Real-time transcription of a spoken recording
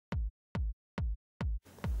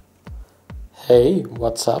Hey,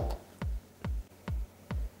 what's up?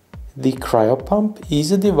 The cryopump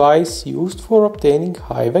is a device used for obtaining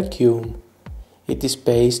high vacuum. It is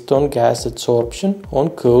based on gas adsorption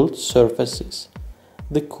on cold surfaces.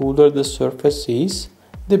 The cooler the surface is,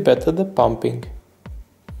 the better the pumping.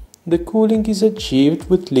 The cooling is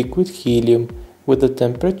achieved with liquid helium with a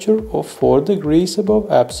temperature of 4 degrees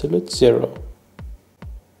above absolute zero.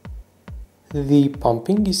 The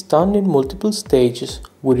pumping is done in multiple stages,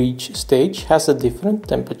 where each stage has a different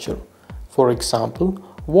temperature. For example,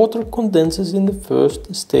 water condenses in the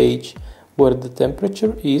first stage, where the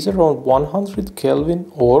temperature is around 100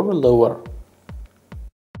 Kelvin or lower.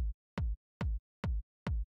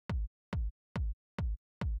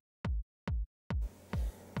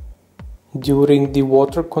 During the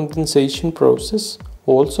water condensation process,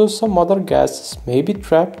 also some other gases may be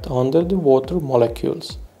trapped under the water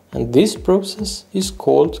molecules, and this process is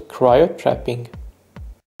called cryotrapping.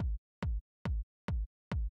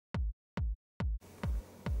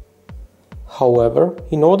 However,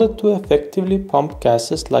 in order to effectively pump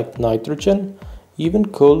gases like nitrogen, even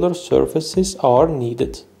colder surfaces are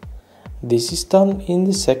needed. This is done in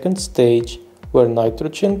the second stage, where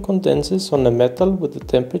nitrogen condenses on a metal with a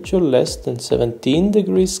temperature less than 17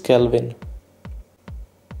 degrees Kelvin.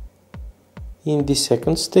 In the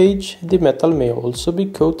second stage, the metal may also be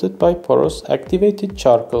coated by porous activated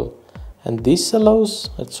charcoal, and this allows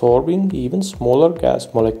adsorbing even smaller gas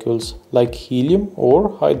molecules like helium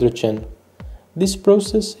or hydrogen. This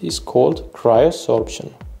process is called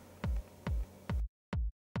cryosorption.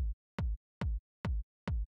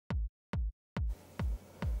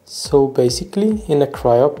 So basically, in a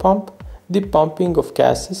cryopump, the pumping of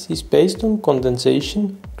gases is based on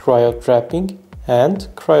condensation, cryotrapping, and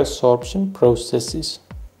cryosorption processes.